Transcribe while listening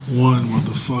One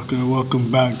motherfucker.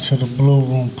 Welcome back to the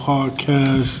Blueroom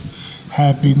podcast.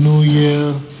 Happy New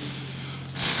Year.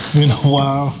 It's been a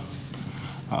while.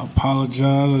 I apologize.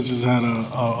 I just had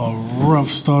a rough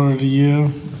start of the year.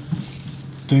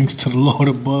 Thanks to the Lord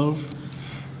above.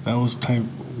 That was type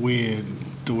weird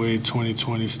the way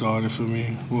 2020 started for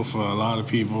me. Well, for a lot of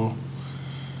people.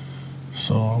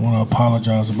 So I want to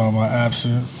apologize about my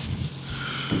absence.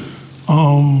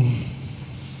 Where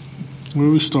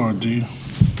do we start, D?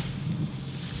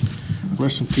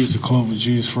 Rest in peace to Clover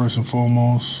G's first and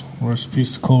foremost. Rest in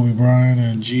peace to Kobe Bryant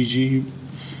and Gigi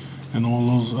and all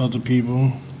those other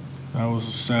people. That was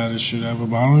the saddest shit ever.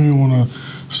 But I don't even want to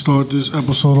start this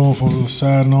episode off on a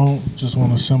sad note. Just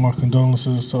want to send my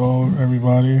condolences to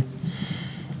everybody.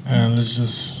 And let's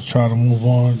just try to move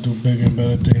on, do bigger and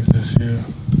better things this year.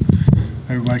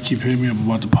 Everybody keep hitting me up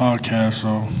about the podcast,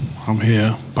 so I'm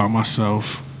here by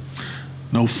myself.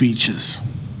 No features.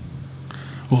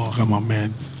 Oh, I got my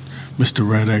man, Mr.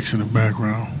 Red X in the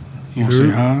background. You want to say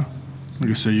hi? I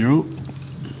can say yo.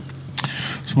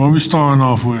 So what we starting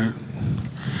off with?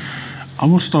 I'm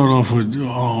going to start off with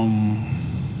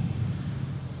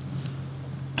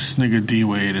this nigga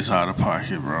D-Wade is out of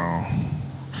pocket, bro.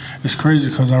 It's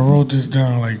crazy because I wrote this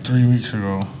down like 3 weeks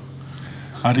ago.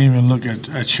 I didn't even look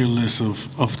at your list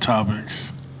of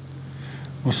topics.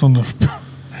 What's on the...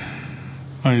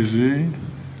 Oh, you see?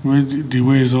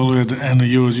 D-Wade is all the way at the end of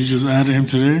yours. You just added him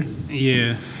today?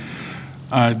 Yeah.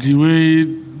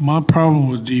 D-Wade, my problem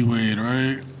with D-Wade,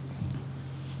 right?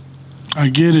 I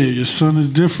get it. Your son is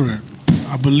different.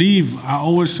 I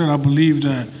always said I believe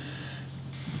that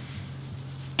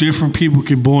different people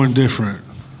get born different.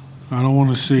 I don't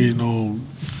want to say no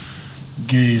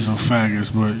gays or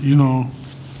faggots, but, you know,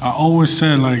 I always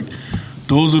said, like,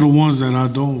 those are the ones that I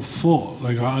don't fault.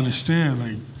 Like, I understand,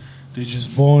 like, they're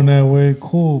just born that way,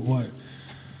 cool, but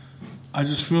I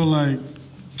just feel like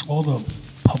all the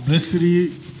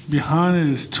publicity behind it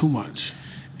is too much.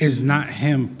 It's not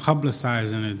him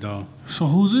publicizing it, though. So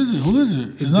Who is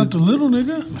it? It's not the little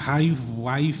nigga?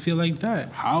 Why you feel like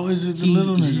that? How is it the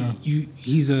little nigga?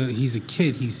 He's a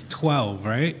kid. He's 12,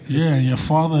 right? Yeah, and your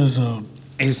father is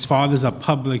His father's a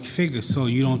public figure, so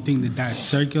you don't think that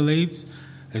circulates?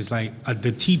 It's like a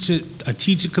teacher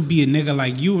could be a nigga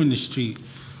like you in the street.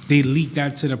 They leak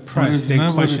that to the press. But it's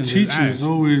never the teacher. It's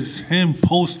always him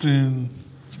posting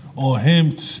or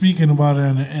him speaking about it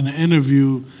in an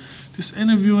interview. This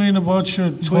interview ain't about your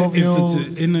 12-year-old. If it's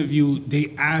an interview,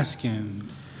 they asking.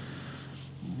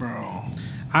 Bro.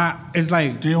 It's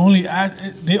like... They only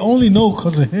know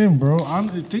because of him, bro.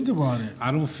 Think about it.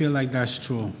 I don't feel like that's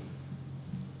true.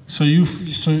 So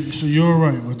you're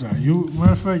right with that.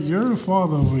 Matter of fact, you're a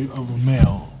father of a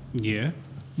male. Yeah.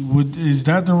 Is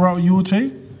that the route you would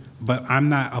take? But I'm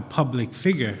not a public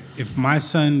figure. If my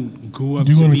son grew up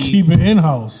you're to gonna be... keep it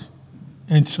in-house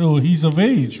until he's of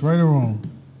age, right or wrong?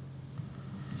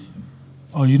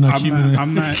 Oh, you're not keeping it...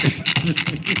 I'm not...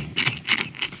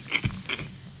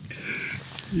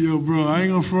 Yo, bro, I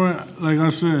ain't gonna front. Like I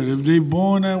said, if they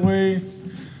born that way,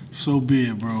 so be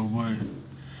it, bro. But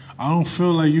I don't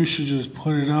feel like you should just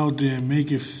put it out there and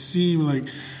make it seem like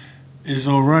it's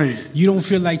all right. You don't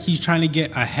feel like he's trying to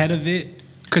get ahead of it?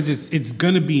 Because it's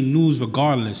going to be news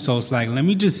regardless. So it's like, let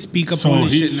me just speak up on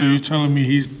this shit now. So you're telling me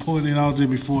he's putting it out there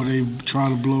before they try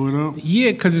to blow it up?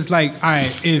 Yeah, because it's like, all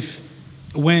right,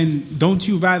 don't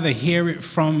you rather hear it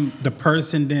from the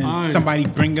person than somebody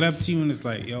bring it up to you and it's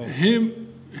like, yo. Him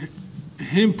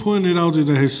putting it out there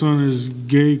that his son is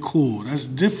gay, cool. That's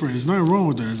different. There's nothing wrong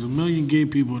with that. There's a million gay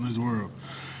people in this world.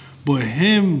 But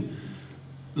him,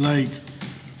 like...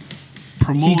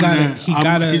 He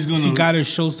gotta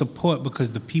show support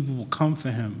because the people will come for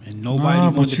him and nobody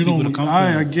wants the people to come for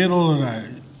him. I get all of that.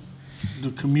 The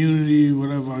community,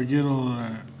 whatever, I get all of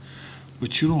that.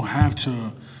 But you don't have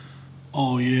to.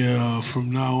 Oh yeah, from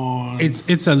now on.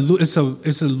 It's a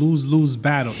lose-lose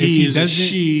battle.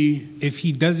 If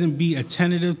he doesn't be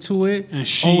attentive to it,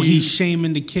 he's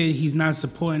shaming the kid. He's not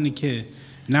supporting the kid.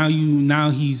 Now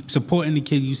he's supporting the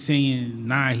kid. You saying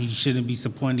he shouldn't be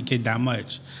supporting the kid that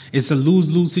much. It's a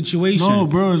lose-lose situation. No,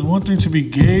 bro. It's one thing to be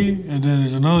gay, and then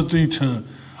it's another thing to,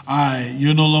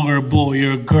 you're no longer a boy,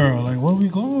 you're a girl. Like, where are we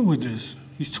going with this?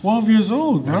 He's 12 years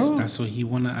old, bro. That's what he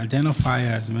want to identify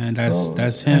as, man.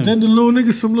 That's him. And then the little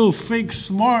nigga, some little fake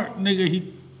smart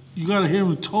nigga. You gotta hear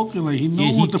him talking like he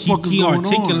knows what the fuck is going on.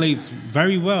 He articulates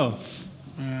very well.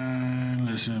 Man,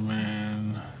 listen, man.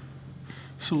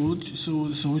 So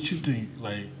what you think?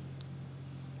 Like,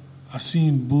 I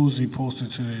seen Boozy posted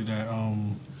today that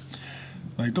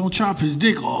like, don't chop his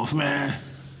dick off, man.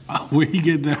 Where he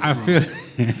get that from?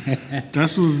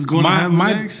 That's what's going to happen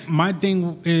next? My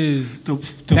thing is,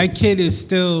 that kid is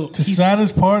still... The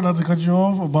saddest part, not to cut you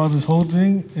off, about this whole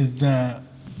thing is that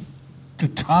the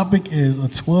topic is a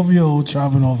 12-year-old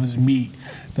chopping off his meat.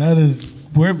 That is...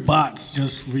 We're bots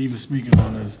just for even speaking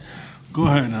on this. Go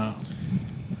ahead now.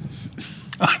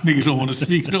 Nigga don't want to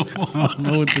speak no more. I don't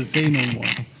know what to say no more.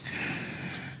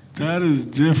 That is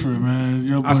different, man.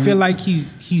 Yo, I feel like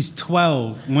he's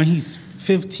 12. When he's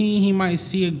 15, he might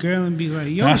see a girl and be like,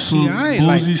 yo, that's what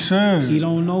Boozy said. He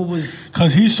don't know what's...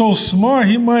 Because he's so smart,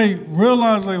 he might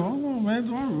realize, like, hold on, man,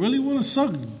 do I really want to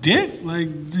suck dick? Like,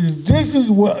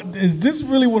 is this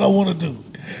really what I want to do?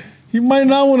 He might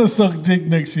not want to suck dick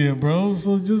next year, bro.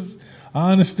 So just...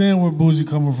 I understand where Boozy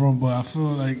coming from, but I feel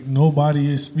like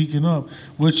nobody is speaking up,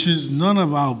 which is none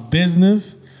of our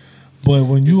business. But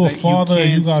when you a father and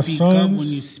you got sons, when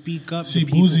you speak up, see,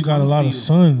 Boozy got a lot of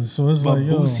sons, so it's like,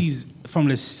 yo, Boozy's from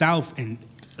the South and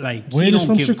like Wade is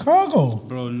from Chicago,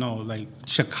 bro. No, like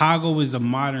Chicago is a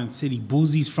modern city.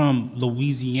 Boozy's from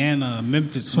Louisiana,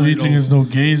 Memphis. So you think there's no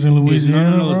gays in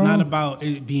Louisiana? No, it's not about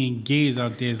it being gays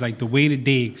out there. It's like the way that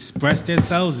they express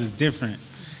themselves is different.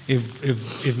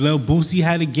 If Lil Boosie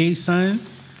had a gay son,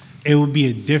 it would be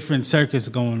a different circus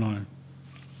going on.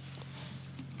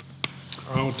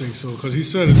 I don't think so, because he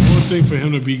said it's one thing for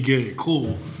him to be gay,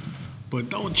 cool, but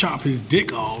don't chop his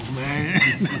dick off, man.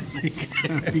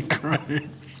 I'd be crying.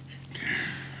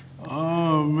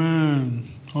 Oh, man.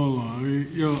 Hold on.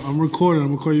 Yo, I'm recording.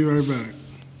 I'm going to call you right back.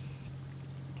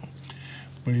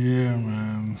 But yeah,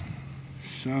 man.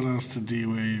 Shout outs to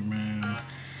D-Wade, man.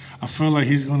 I feel like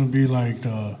he's gonna be like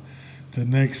the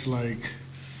next like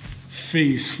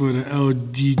face for the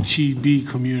LGBTQ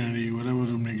community, whatever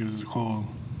them niggas is called.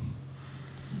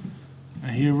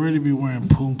 And he already be wearing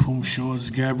poom poom shorts.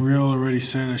 Gabrielle already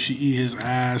said that she eat his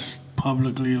ass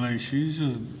publicly. Like they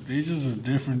just a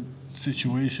different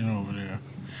situation over there.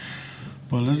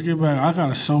 But let's get back. I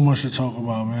got so much to talk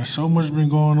about, man. So much been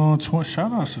going on.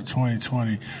 Shout outs to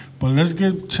 2020. But let's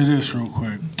get to this real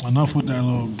quick. Enough with that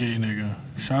little gay nigga.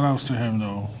 Shout outs to him,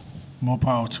 though. More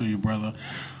power to you, brother.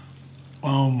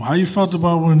 How you felt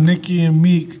about when Nicki and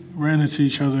Meek ran into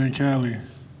each other in Cali?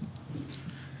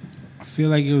 I feel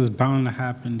like it was bound to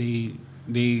happen. They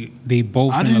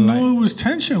both. I didn't know it was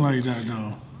tension like that,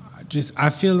 though. I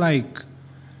feel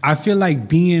like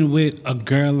being with a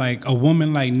girl like a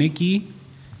woman like Nicki.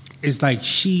 It's like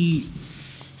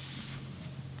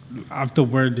I have to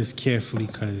word this carefully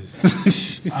because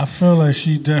I feel like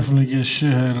she definitely gets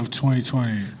shithead of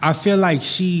 2020. I feel like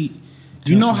you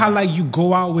know how like you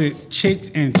go out with chicks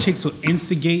and chicks will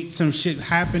instigate some shit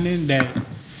happening that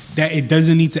it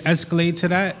doesn't need to escalate to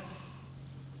that.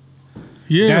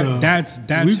 Yeah, that's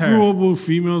we her. grew up with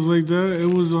females like that. It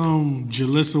was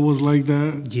Jalissa was like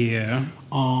that. Yeah.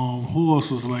 Who else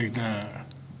was like that?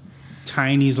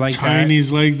 Tiny's like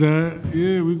that.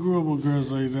 Yeah, we grew up with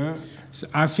girls like that. So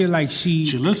I feel like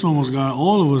Jalissa almost got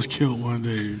all of us killed one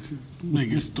day.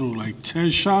 Niggas threw like 10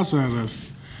 shots at us.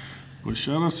 But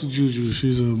shout out to Juju.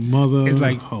 She's a mother, it's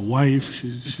like, her wife.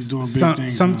 She's doing big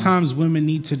things. Sometimes women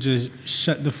need to just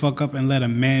shut the fuck up and let a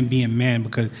man be a man,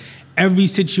 because every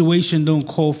situation don't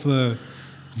call for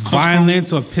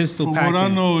violence or pistol packing. What I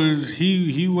know is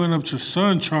he went up to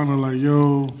Son trying to like,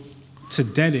 yo, to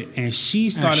dead it, and she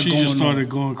started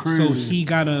going crazy. So he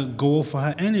gotta go for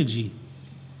her energy,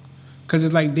 because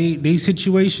it's like they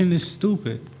situation is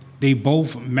stupid. They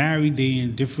both married. They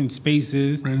in different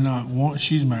spaces. They're not.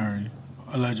 She's married,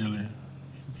 allegedly.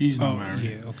 He's not married.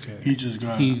 Yeah, okay. He just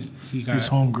got his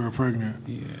homegirl pregnant.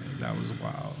 Yeah, that was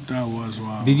wild. That was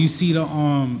wild. Did you see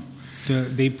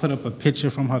they put up a picture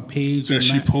from her page that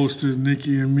she posted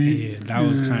Nicki and me? Yeah, that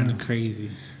was kind of crazy.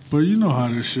 But you know how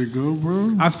this shit go,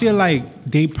 bro. I feel like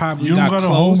they probably you don't got a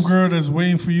homegirl that's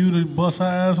waiting for you to bust her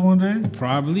ass one day?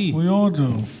 Probably. We all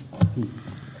do.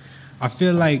 I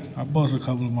feel like I bust a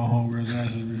couple of my homegirls'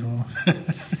 asses before.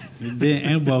 It didn't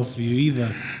end well for you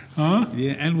either. Huh? It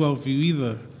didn't end well for you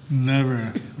either.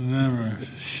 Never.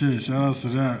 Shit, shout out to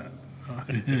that.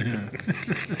 Yeah.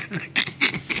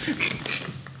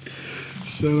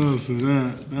 Shout out to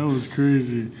that. That was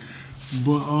crazy.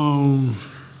 But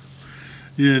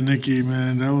yeah, Nicki,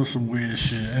 man, that was some weird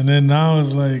shit. And then now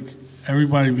it's like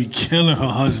everybody be killing her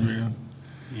husband.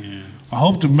 Yeah. I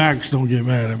hope the Macs don't get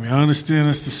mad at me. I understand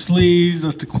that's the sleeves,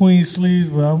 that's the queen sleeves,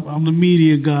 but I'm the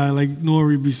media guy, like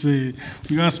Nori be saying.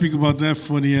 We gotta speak about that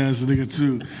funny ass nigga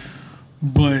too.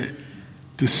 But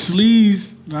the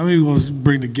sleeves, I'm even gonna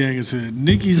bring the gang into it.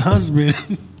 Nicki's husband,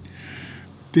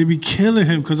 they be killing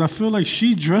him because I feel like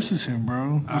she dresses him,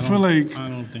 bro. I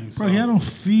don't think so. Bro, he had on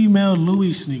female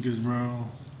Louis sneakers, bro.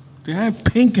 They had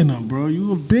pink in them, bro.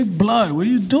 You a big blood. What are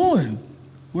you doing?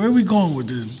 Where are we going with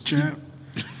this, champ?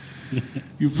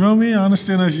 You feel me? I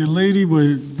understand that's your lady,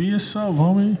 but be yourself,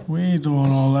 homie. We ain't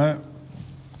doing all that.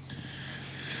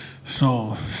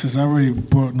 So, since I already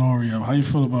brought Nori up, how you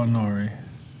feel about Nori?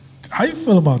 How you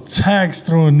feel about Tags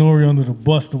throwing Nori under the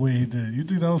bus the way he did? You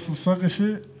think that was some sucker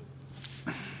shit?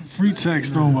 Free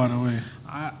Tags thrown, by the way.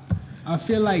 I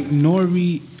feel like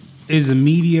Nori is a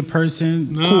media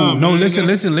person. Nah, cool. No, man,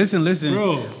 listen.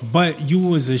 Bro. But you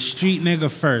was a street nigga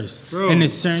first. Bro. And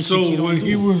it's certain so shit you when don't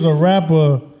he do. was a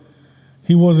rapper,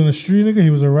 he wasn't a street nigga, he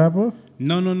was a rapper?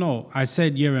 No. I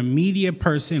said you're a media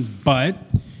person, but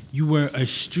you were a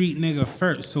street nigga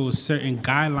first. So certain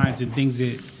guidelines and things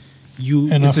that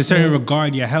it's a certain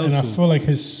regard you're held to. And I feel like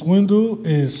his swindle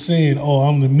is saying, "Oh,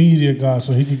 I'm the media guy,"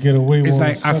 so he could get away with it.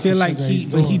 It's like I feel like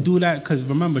he do that because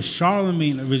remember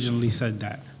Charlemagne originally said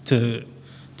that to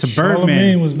Birdman.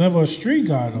 Charlemagne was never a street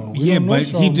guy though.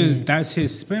 But that's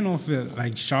his spin off it.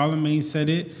 Like Charlemagne said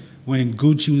it when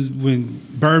when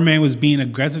Birdman was being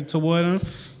aggressive toward him.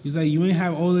 He's like, you ain't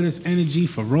have all of this energy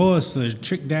for Ross or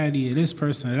Trick Daddy or this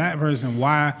person or that person.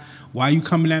 Why you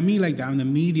coming at me like that? I'm the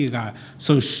media guy.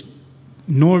 So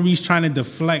Nori's trying to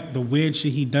deflect the weird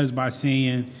shit he does by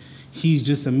saying he's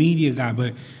just a media guy,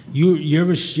 but you're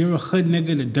a hood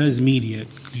nigga that does media.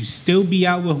 You still be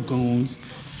out with goons.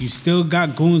 You still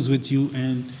got goons with you,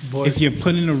 and if you're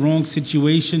put in the wrong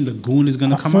situation, the goon is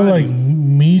gonna come out. I feel like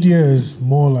media is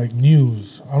more like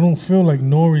news. I don't feel like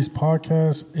Nori's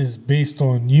podcast is based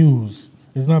on news.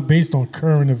 It's not based on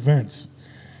current events.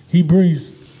 He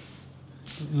brings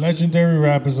legendary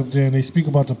rappers up there, and they speak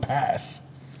about the past.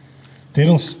 They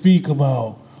don't speak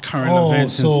about current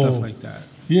events and stuff like that.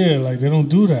 Yeah, like they don't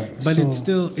do that. But it's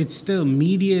still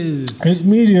media is. It's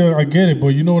media, I get it, but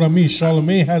you know what I mean?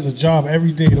 Charlemagne has a job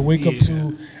every day to wake up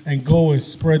to and go and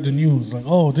spread the news. Like,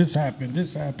 oh, this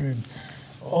happened.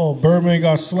 Oh, Birdman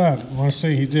got slapped. When I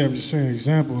say he did, I'm just saying an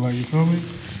example. Like, you feel me?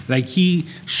 Like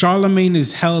Charlemagne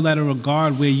is held at a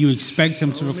regard where you expect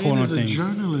him to record on things. He's a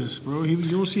journalist, bro. You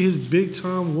don't see his big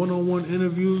time one-on-one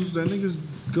interviews. That nigga's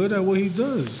good at what he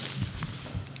does.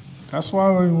 That's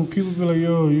why when people be like,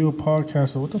 yo, you a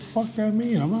podcaster, what the fuck that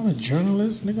mean? I'm not a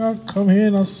journalist. Nigga, I come here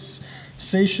and I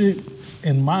say shit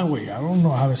in my way. I don't know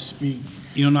how to speak.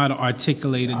 You don't know how to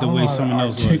articulate it the way someone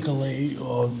else would. Articulate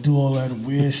or do all that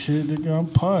weird shit. Nigga, I'm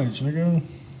Pudge, nigga.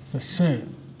 That's it.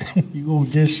 You gonna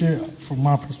get shit from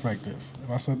my perspective. If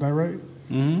I said that right?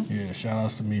 Mm-hmm. Yeah, shout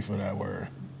outs to me for that word.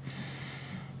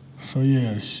 So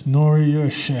yeah, Nori, you're a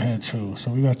shithead too. So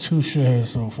we got two shitheads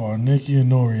so far, Nikki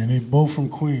and Nori, and they both from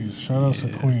Queens. Shout outs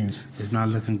to Queens. It's not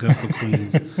looking good for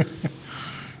Queens.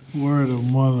 Word of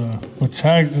mother. But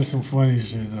Tags did some funny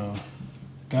shit though.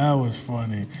 That was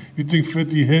funny. You think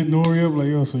 50 hit Nori up like,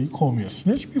 yo, so you called me a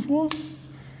snitch before?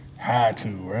 Had to,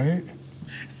 right?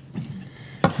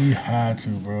 He had to,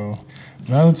 bro.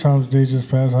 Valentine's Day just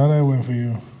passed. How that went for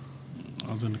you?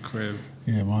 I was in the crib.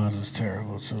 Yeah, mine was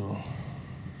terrible too.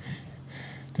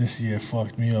 This year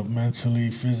fucked me up mentally,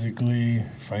 physically,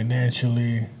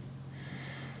 financially.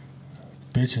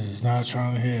 Bitches is not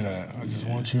trying to hear that. I just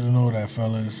want you to know that,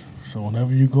 fellas. So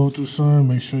whenever you go through something,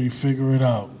 make sure you figure it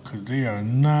out. Because they are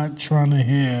not trying to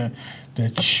hear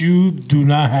that you do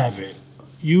not have it.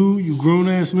 You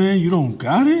grown-ass man, you don't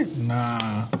got it?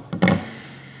 Nah.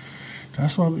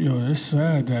 That's why, it's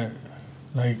sad that,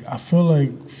 like, I feel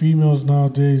like females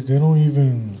nowadays, they don't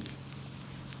even...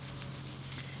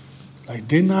 Like,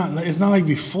 they're not, like, it's not like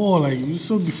before. Like, you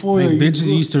saw before. Like bitches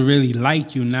used to really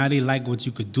like you. Now they like what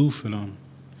you could do for them.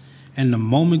 And the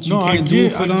moment you can't do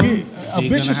it for them, a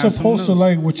bitch is supposed to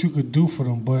like what you could do for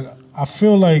them. But I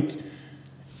feel like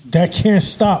that can't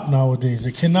stop nowadays.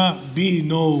 It cannot be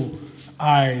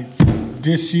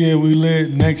this year we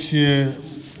lit, next year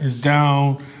is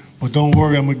down, but don't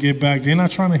worry, I'm going to get back. They're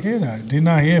not trying to hear that. They're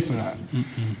not here for that.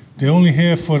 Mm-mm. They're only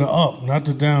here for the up, not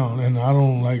the down. And I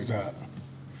don't like that.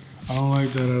 I don't like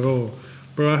that at all.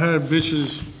 Bro, I had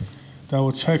bitches that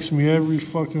would text me every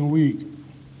fucking week.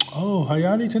 Oh,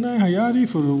 Hayati tonight? Hayati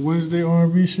for the Wednesday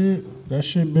R&B shit? That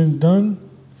shit been done?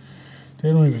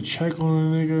 They don't even check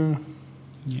on a nigga.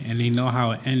 Yeah, and they know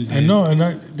how it ended.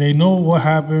 They know what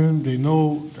happened. They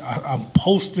know I'm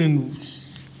posting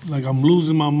like I'm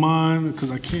losing my mind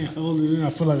because I can't hold it in. I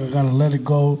feel like I gotta let it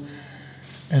go.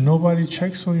 And nobody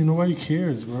checks on you. Nobody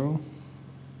cares, bro.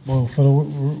 Well,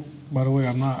 by the way,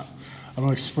 I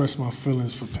don't express my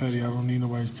feelings for petty. I don't need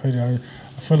nobody's petty. I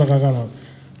feel like I gotta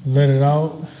let it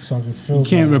out so I can feel. You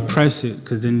can't repress it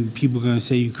because then people are gonna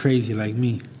say you crazy like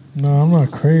me. No, I'm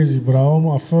not crazy, but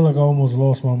I feel like I almost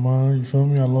lost my mind. You feel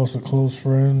me? I lost a close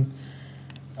friend.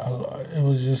 It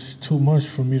was just too much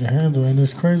for me to handle, and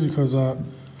it's crazy because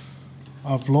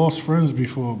I've lost friends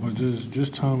before, but this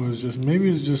time it's just maybe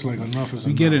it's just like enough is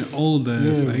enough. We getting older.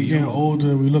 Yeah, like, we getting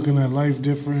older. We looking at life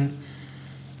different.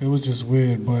 It was just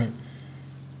weird, but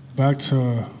back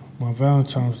to my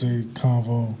Valentine's Day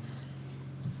convo.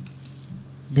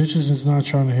 Bitches is not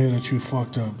trying to hear that you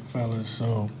fucked up, fellas.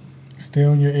 So stay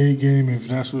on your A game if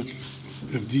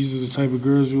these are the type of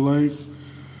girls you like.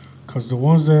 Cause the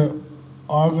ones that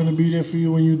are gonna be there for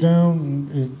you when you down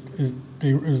is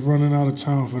running out of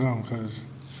town for them. Cause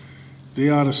they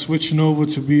either switching over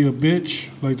to be a bitch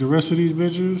like the rest of these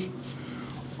bitches,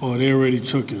 or they already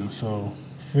took it. So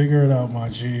figure it out, my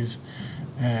G's.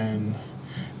 And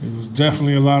it was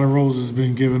definitely a lot of roses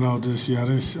been given out this year. I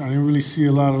didn't really see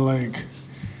a lot of like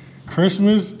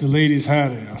Christmas. The ladies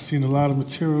had it. I seen a lot of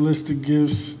materialistic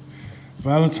gifts.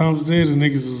 Valentine's Day, the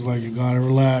niggas was like, you gotta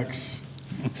relax.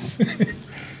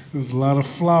 There's a lot of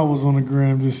flowers on the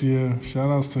gram this year. Shout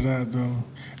outs to that though.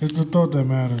 It's the thought that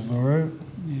matters though, right?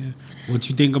 Yeah. What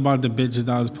you think about the bitches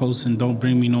that was posting, don't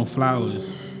bring me no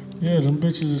flowers? Yeah, them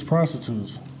bitches is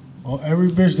prostitutes.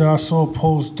 Every bitch that I saw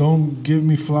post, don't give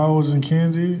me flowers and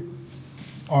candy,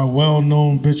 are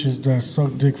well-known bitches that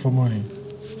suck dick for money.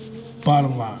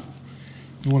 Bottom line.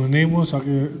 You want to name one so I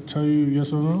can tell you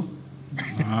yes or no?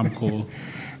 Nah, I'm cool.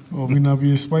 Or we not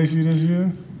being spicy this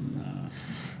year? Nah.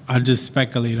 I just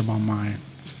speculate about mine.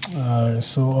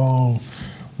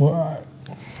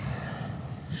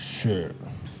 Shit.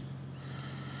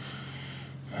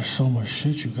 There's so much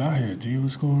shit you got here, D.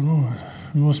 What's going on?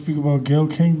 You want to speak about Gayle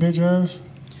King, bitch ass?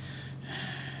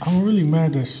 I'm really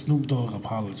mad that Snoop Dogg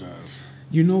apologized.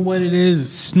 You know what it is?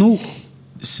 Snoop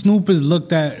is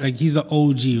looked at like he's an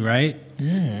OG, right?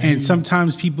 Yeah. And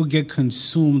sometimes people get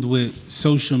consumed with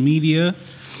social media.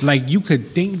 Like, you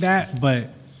could think that, but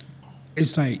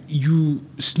it's like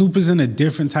Snoop is in a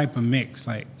different type of mix.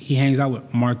 Like, he hangs out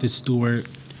with Martha Stewart.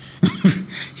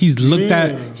 He's looked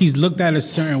at a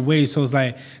certain way. So it's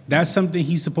like, that's something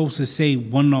he's supposed to say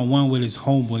one-on-one with his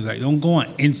homeboys. Like, don't go on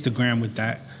Instagram with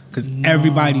that. Because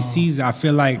everybody sees it. I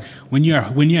feel like when you're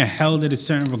held at a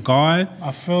certain regard,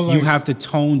 I feel like you have to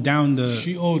tone down the.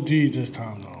 She OD'd this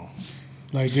time though.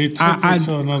 Like they took it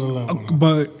to another level.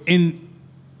 But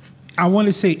I want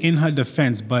to say in her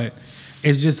defense, but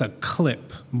it's just a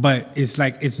clip. But it's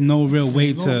like it's no real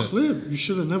way to. No clip. You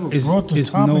should have never brought the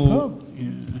topic up.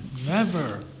 Yeah.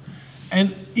 Never.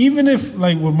 And even if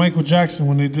like with Michael Jackson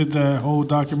when they did that whole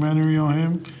documentary on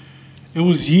him. It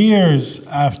was years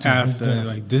after his death.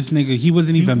 Like this nigga, he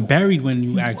wasn't even buried when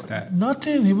you asked that.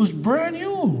 Nothing. He was brand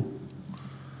new.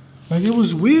 Like, it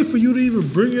was weird for you to even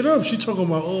bring it up. She talking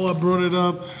about, I brought it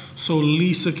up so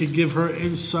Lisa could give her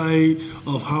insight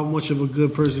of how much of a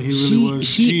good person he really was.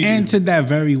 She answered that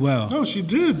very well. No, she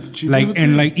did. She like, did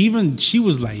and like even she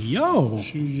was like, "Yo."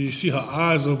 You see her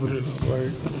eyes opening up,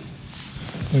 right?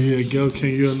 Oh yeah, Gayle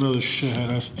King, you're another shithead.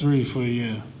 That's 3 for the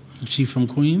year. Is she from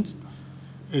Queens?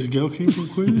 Is Gayle King from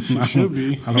Queens? She should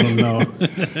be. I don't know.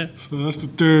 So that's the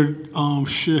 3rd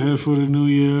shithead for the new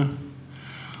year.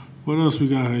 What else we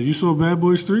got here? You saw Bad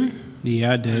Boys 3?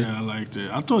 Yeah, I did. Yeah, I liked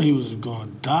it. I thought he was going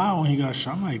to die when he got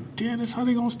shot. I'm like, damn, that's how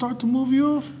they going to start the movie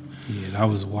off? Yeah, that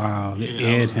was wild. They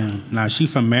aired him. Nah, she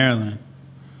from Maryland.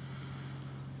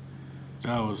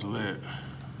 That was lit.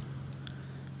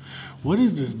 What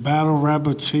is this? Battle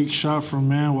rapper take shot from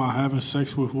man while having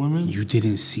sex with women? You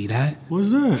didn't see that? What's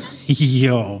that?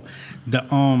 Yo,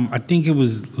 I think it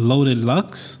was Loaded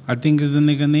Lux. I think is the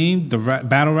nigga name. The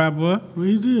battle rapper. What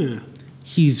he did?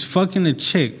 He's fucking a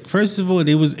chick. First of all,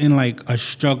 they was in like a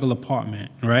struggle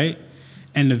apartment, right?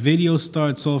 And the video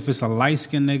starts off. It's a light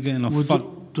skinned nigga and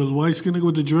the light skinned nigga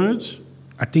with the dreads.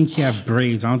 I think he had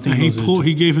braids. I don't think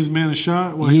he gave his man a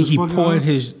shot while he poured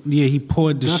the shot.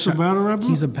 That's a battle rapper?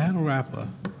 He's a battle rapper.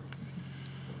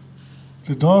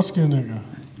 The dark-skinned nigga.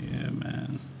 Yeah,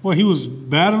 man. What, he was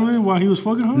battling while he was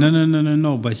fucking her?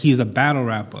 No. But he's a battle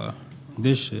rapper.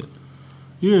 This shit.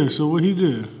 Yeah, so what he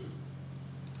did?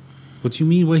 What you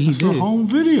mean what he did? It's a home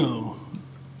video.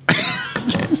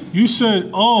 You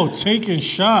said, taking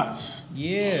shots.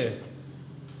 Yeah.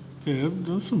 Yeah,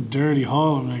 those some dirty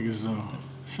Harlem niggas, though.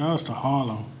 Shout out to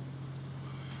Harlem.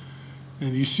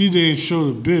 And you see they didn't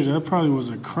show the bitch. That probably was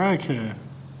a crackhead.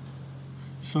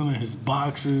 Son of his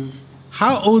boxes.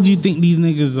 How old do you think these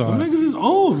niggas are? Them niggas is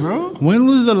old, bro. When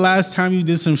was the last time you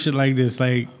did some shit like this?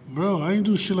 Like, bro, I ain't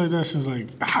do shit like that since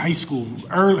like high school.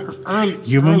 Early.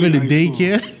 You remember the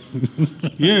daycare?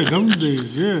 Yeah, them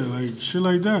days. Yeah, like shit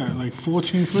like that. Like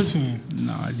 14, 15.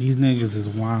 Nah, these niggas is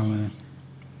wildin'.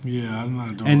 Yeah, I'm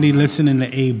not doing And they that. listening to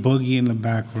A Boogie in the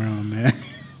background, man.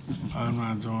 I'm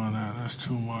not doing that. That's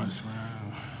too much,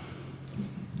 man.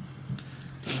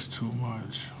 That's too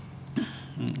much.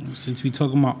 Since we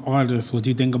talking about artists, what do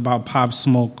you think about Pop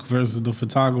Smoke versus the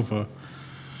photographer?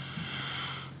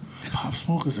 Pop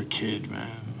Smoke is a kid, man.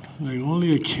 Like,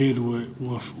 only a kid would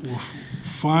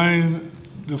find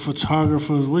the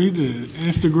photographers. What he did,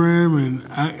 Instagram,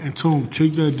 and told him,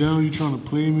 take that down, you trying to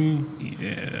play me?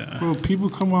 Yeah. Bro, people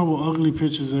come out with ugly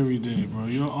pictures every day, bro.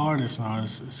 You're an artist now.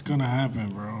 It's going to happen,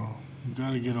 bro. You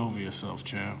got to get over yourself,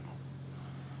 champ.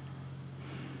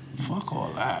 Fuck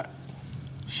all that.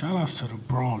 Shout outs to the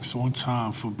Bronx one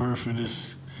time for birthing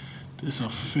this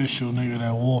official nigga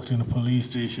that walked in the police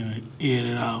station and aired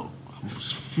it out. I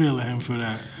was feeling him for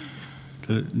that.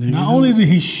 Not only did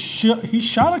he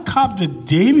shot a cop the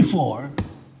day before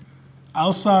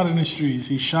outside in the streets.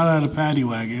 He shot at a paddy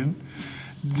wagon.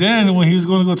 Then when he was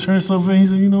going to go turn himself in, he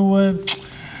said, you know what?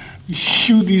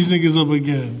 Shoot these niggas up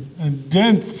again. And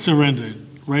then surrendered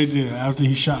right there after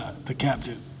he shot the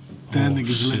captain. That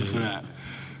nigga's lit for that.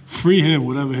 Free him,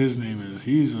 whatever his name is.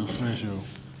 He's official.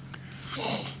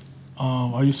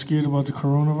 Are you scared about the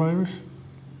coronavirus?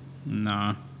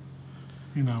 Nah.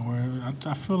 You know, where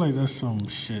I feel like that's some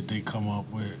shit they come up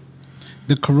with.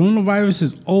 The coronavirus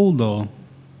is old, though.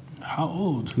 How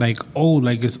old? Like, old.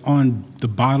 Like, it's on the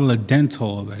bottle of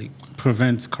Dental. Like,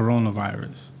 prevents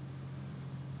coronavirus.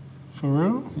 For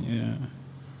real? Yeah.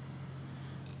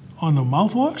 On the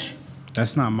mouthwash?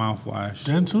 That's not mouthwash.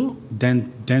 Dental?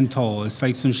 Dental. It's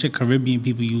like some shit Caribbean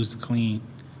people use to clean.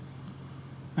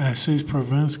 And it says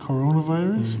prevents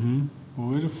coronavirus? Mm-hmm.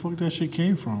 Well, where the fuck that shit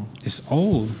came from? It's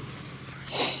old.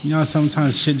 You know,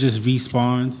 sometimes shit just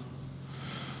respawns.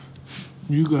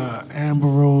 You got Amber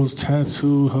Rose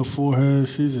tattooed her forehead.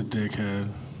 She's a dickhead.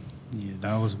 Yeah,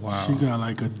 that was wild. She got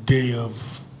like a day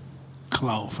of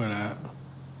clout for that.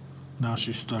 Now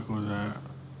she's stuck with that.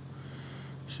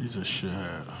 She's a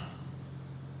shithead.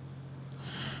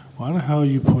 Why the hell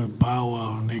you put Bow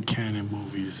Wow in Nick Cannon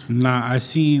movies? Nah, I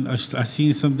seen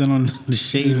something on the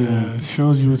Shade Room. Yeah, it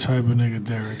shows you what type of nigga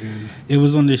Derek is. It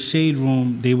was on the Shade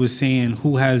Room. They were saying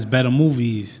who has better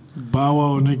movies. Bow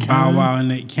Wow and Nick Cannon? Bow Wow and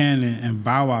Nick Cannon. And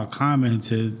Bow Wow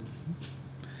commented.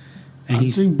 And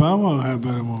I think Bow Wow had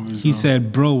better movies. He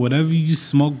said, bro, whatever you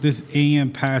smoke this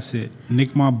AM, pass it.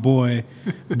 Nick, my boy.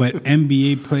 But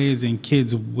NBA players and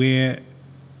kids everywhere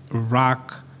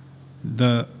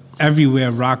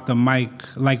rock the mic,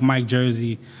 like Mike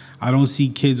Jersey. I don't see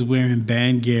kids wearing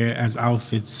band gear as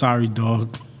outfits. Sorry,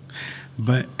 dog.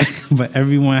 But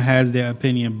everyone has their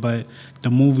opinion. But the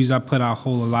movies I put out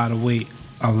hold a lot of weight.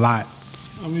 A lot.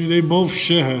 I mean, they both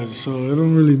shitheads, so it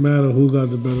don't really matter who got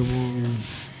the better movie.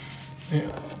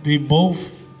 They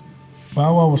both...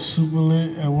 Bow Wow was super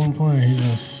lit at one point. He's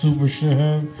a super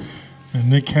shithead. And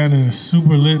Nick Cannon is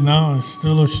super lit now and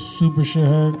still a super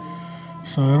shithead.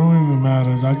 So it don't even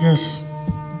matter. I guess.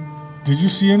 Did you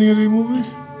see any of their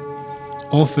movies?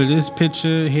 Oh, for this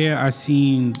picture here, I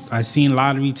seen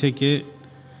Lottery Ticket.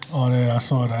 Oh, yeah, I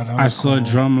saw that. I saw cool.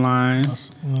 Drumline.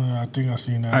 I think I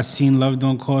seen that. I seen Love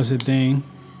Don't Cost a Thing.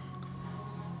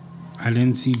 I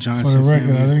didn't see Johnson. For the record,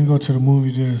 Family. I didn't go to the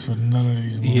movie theaters for none of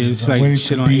these movies. Yeah, it's like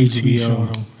shit on HBO.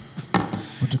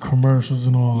 With the commercials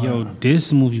and all that. Yo,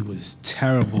 this movie was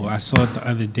terrible. I saw it the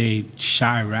other day.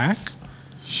 Chirac.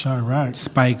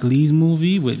 Spike Lee's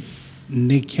movie with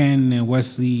Nick Cannon and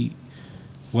Wesley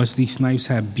Snipes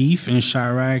had beef in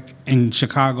Chirac in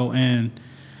Chicago, and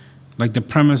like the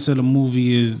premise of the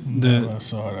movie is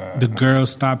the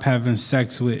girls stop having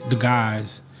sex with the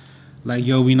guys. Like,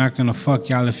 yo, we not gonna fuck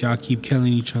y'all if y'all keep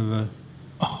killing each other.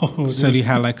 Oh, so they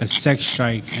had like a sex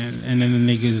strike, and then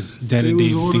the niggas dead a day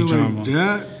big drama. Like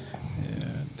that? Yeah,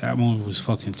 that movie was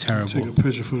fucking terrible. Take a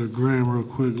picture for the gram real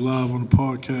quick, live on the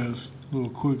podcast. Little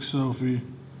quick selfie.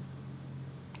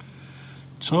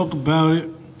 Talk about it.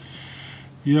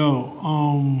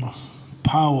 Yo,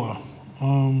 Power.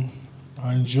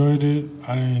 I enjoyed it.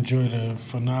 I didn't enjoy the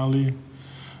finale.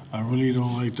 I really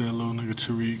don't like that little nigga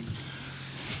Tariq.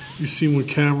 You see when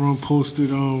Cameron posted,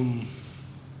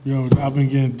 yo, I've been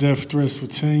getting death threats for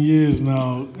 10 years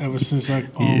now, ever since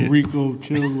Rico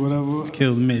killed whatever.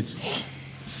 Killed Mitch.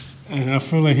 And I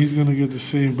feel like he's gonna get the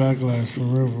same backlash for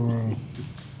real.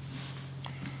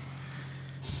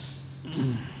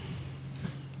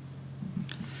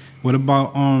 What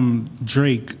about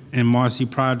Drake and Marcy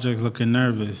Project looking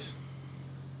nervous?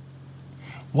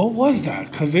 What was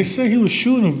that? Because they said he was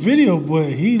shooting a video,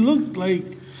 but he looked like...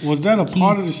 Was that a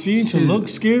part of the scene to look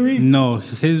scary? No,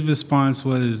 his response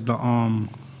was the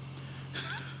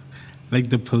like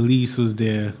the police was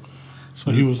there.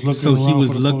 So he was looking around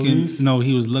for the police? No,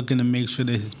 he was looking to make sure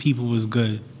that his people was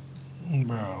good.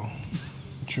 Bro,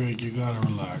 Drake, you gotta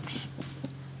relax.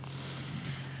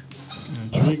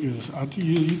 Yeah, Drake is...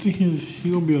 You think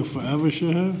he gonna be a forever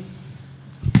shithead?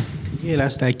 Yeah,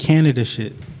 that's that Canada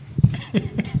shit.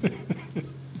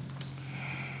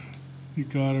 You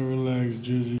gotta relax,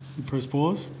 Jizzy. You press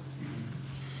pause?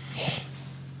 Oh,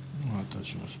 I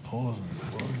thought you was pausing,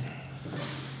 boy.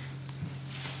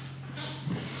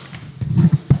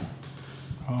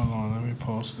 Hold on, let me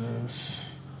post this.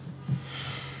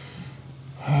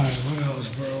 Alright, what else,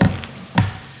 bro?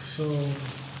 So,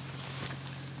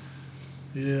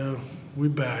 yeah, we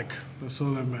back. That's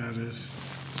all that matters.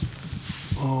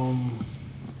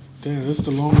 Damn, this is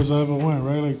the longest I ever went,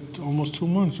 right? Like almost 2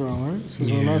 months around, right?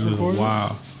 Since our last recording?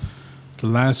 Wow. The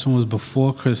last one was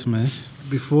before Christmas.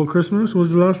 Before Christmas was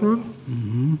the last one?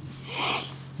 Mm-hmm.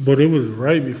 But it was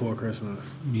right before Christmas.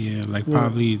 Yeah, like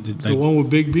probably... The one with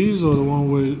Big B's or the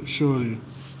one with Shorty?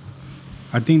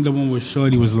 I think the one with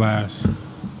Shorty was last.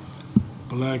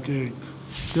 Black Ink.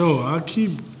 Yo,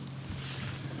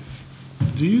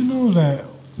 do you know that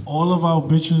all of our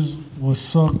bitches will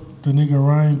suck the nigga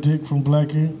Ryan dick from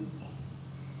Black Ink?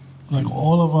 Like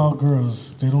all of our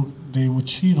girls, they would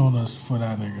cheat on us for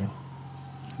that nigga.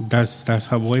 That's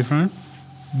her boyfriend?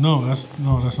 No, that's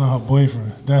not her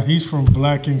boyfriend. He's from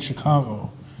Black Ink,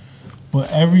 Chicago. But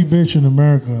every bitch in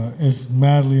America is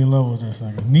madly in love with this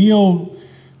nigga. Neo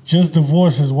just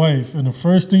divorced his wife, and the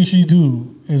first thing she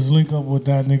do is link up with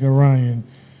that nigga Ryan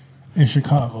in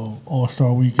Chicago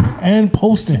All-Star Weekend and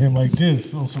posting him like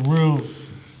this on some real.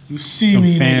 You see some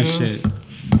me, fan nigga. Shit.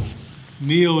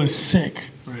 Neo is sick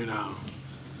right now.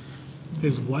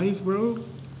 His wife, bro.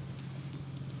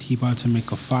 He about to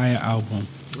make a fire album.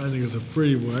 That nigga's a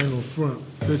pretty boy. I ain't gonna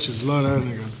front. Bitches love that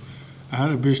nigga. I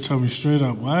had a bitch tell me straight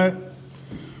up, what?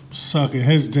 Sucking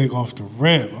his dick off the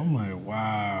rib. I'm like,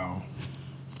 wow.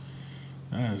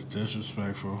 That is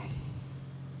disrespectful.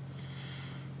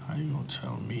 How you gonna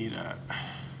tell me that?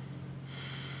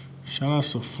 Shout out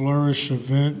to Flourish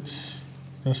Events.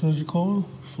 That's what you call it?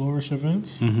 Flourish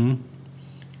Events? Mm-hmm.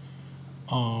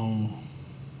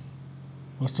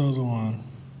 What's the other one?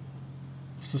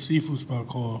 What's the seafood spot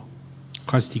called?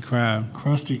 Krusty Krab.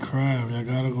 Krusty Krab. I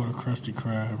gotta go to Krusty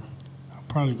Krab. I'll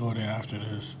probably go there after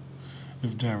this,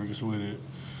 if Derek is with it.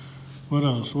 What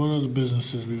else? What other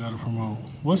businesses we gotta promote?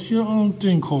 What's your own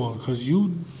thing called? Because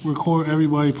you record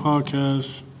everybody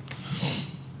podcasts.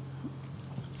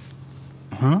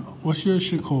 Huh? What's your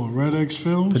shit called? Red X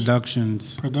Films?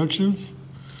 Productions?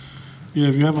 Yeah,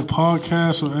 if you have a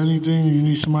podcast or anything, you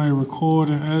need somebody to record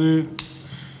and edit,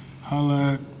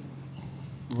 holla at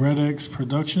Red X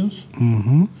Productions.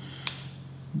 Mm-hmm.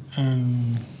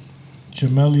 And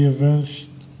Gemelli Events,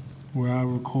 where I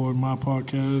record my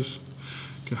podcast.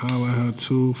 Can holla at her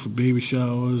too for baby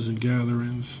showers and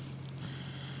gatherings.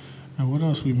 And what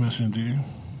else we missing, D?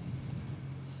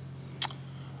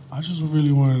 I just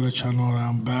really want to let y'all know that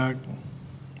I'm back.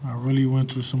 I really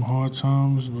went through some hard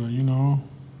times, but you know,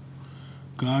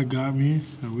 God got me,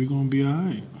 and we gonna be all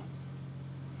right.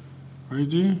 Right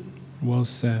there? Well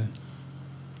said.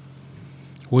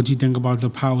 What do you think about the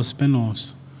Power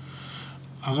spinoffs?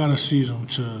 I gotta see them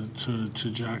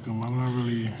to jack them. I'm not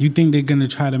really. You think they're gonna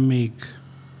try to make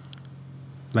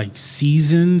like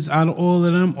seasons out of all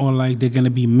of them, or like they're gonna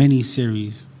be mini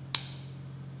series?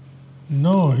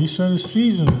 No, he said it's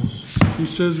seasons. He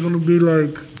said it's gonna be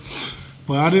like.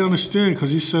 But I didn't understand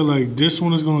because he said like this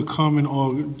one is gonna come in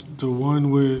August. The one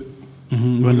with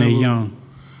when they're young.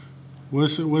 What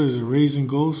is it? Raising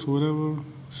Ghosts, whatever.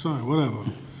 Sorry,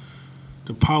 whatever.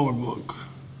 The Power book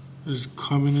is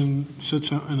coming in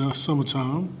the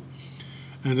summertime,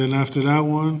 and then after that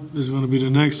one is gonna be the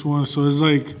next one. So it's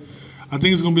like, I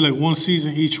think it's gonna be like one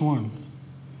season each one.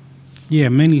 Yeah,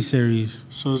 mini series.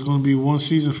 So it's gonna be one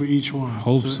season for each one. I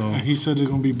hope so. And he said they're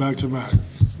gonna be back to back.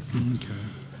 Okay.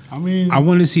 I mean, I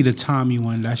want to see the Tommy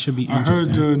one. That should be interesting. I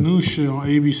heard the new shit on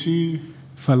ABC.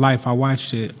 For Life, I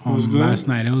watched it last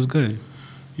night. It was good.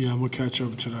 Yeah, I'm going to catch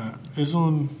up to that. It's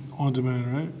on demand,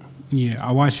 right? Yeah,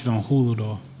 I watched it on Hulu,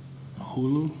 though.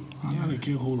 Hulu? I got to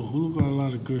get Hulu. Hulu got a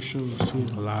lot of good shows, too.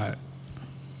 A lot.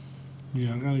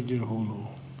 Yeah, I got to get Hulu.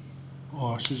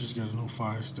 Oh, I should just get a new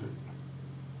Fire Stick.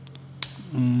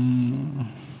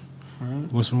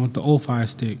 Right? What's wrong with the old Fire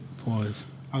Stick? Pause.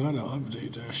 I gotta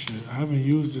update that shit. I haven't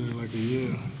used it in like a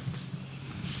year.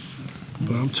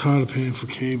 But I'm tired of paying for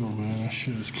cable, man. That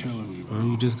shit is killing me, bro. Well,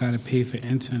 you just gotta pay for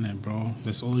internet, bro.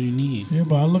 That's all you need. Yeah,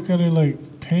 but I look at it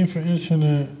like paying for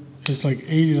internet is like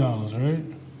 $80, right?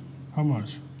 How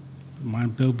much? My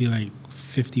bill be like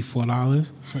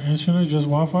 $54. For internet, just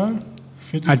Wi-Fi?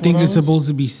 $54? I think it's supposed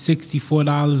to be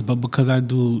 $64, but because I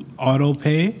do auto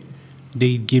pay,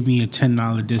 they give me a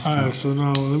 $10 discount. All right, so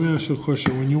now let me ask you a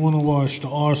question. When you want to watch the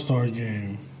All-Star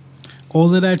game,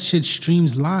 All of that shit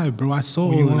streams live, bro. I saw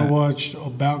all of that. When you want to watch a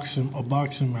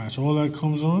boxing match, all that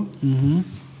comes on? Mm-hmm.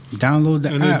 Download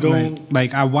the app.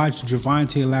 Like I watched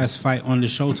Javante last fight on the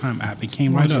Showtime app. It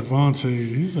came right up.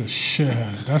 Javante, he's a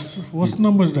shithead. What's the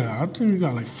numbers that? I think we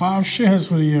got like 5 shitheads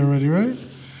for the year already, right?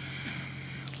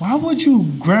 Why would you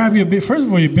grab your baby? First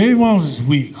of all, your baby moms is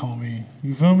weak, homie.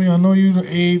 You feel me? I know you the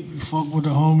ape, you fuck with the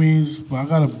homies, but I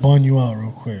gotta bun you out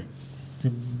real quick.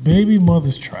 Your baby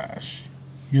mother's trash.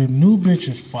 Your new bitch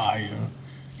is fire.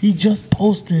 He just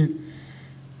posted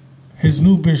his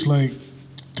new bitch like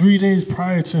 3 days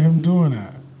prior to him doing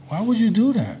that. Why would you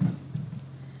do that?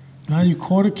 Now you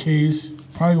caught a case,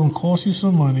 probably gonna cost you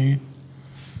some money.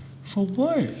 For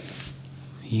what?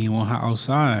 He ain't want her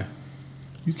outside.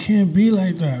 You can't be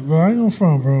like that, bro. I ain't gonna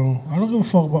front, bro. I don't give a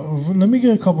fuck about. Let me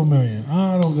get a couple million.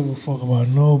 I don't give a fuck about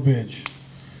no bitch.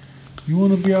 You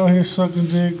wanna be out here sucking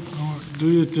dick? Do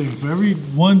your thing. For every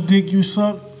one dick you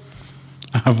suck,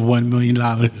 I have $1 million.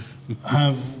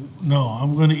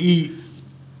 I'm gonna eat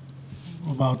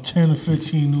about 10 or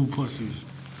 15 new pussies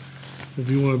if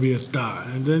you want to be a thot.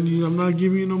 And then I'm not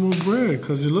giving you no more bread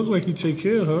because it look like you take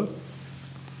care of her.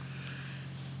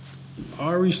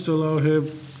 Ari's still out here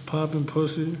popping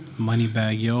pussy. Money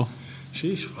bag, yo.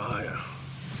 She's fire.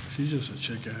 She's just a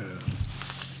chicken head.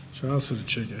 Shout out to the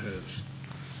chicken heads.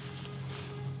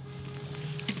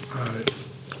 All right.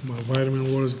 My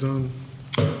vitamin water's done.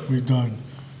 We done.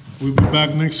 We'll be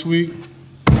back next week.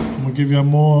 I'm going to give y'all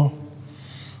more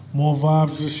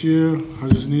vibes this year. I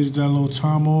just needed that little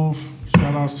time off.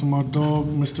 Shout outs to my dog,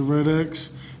 Mr. Red X.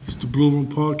 It's the Blueroom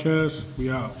Podcast.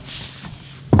 We out.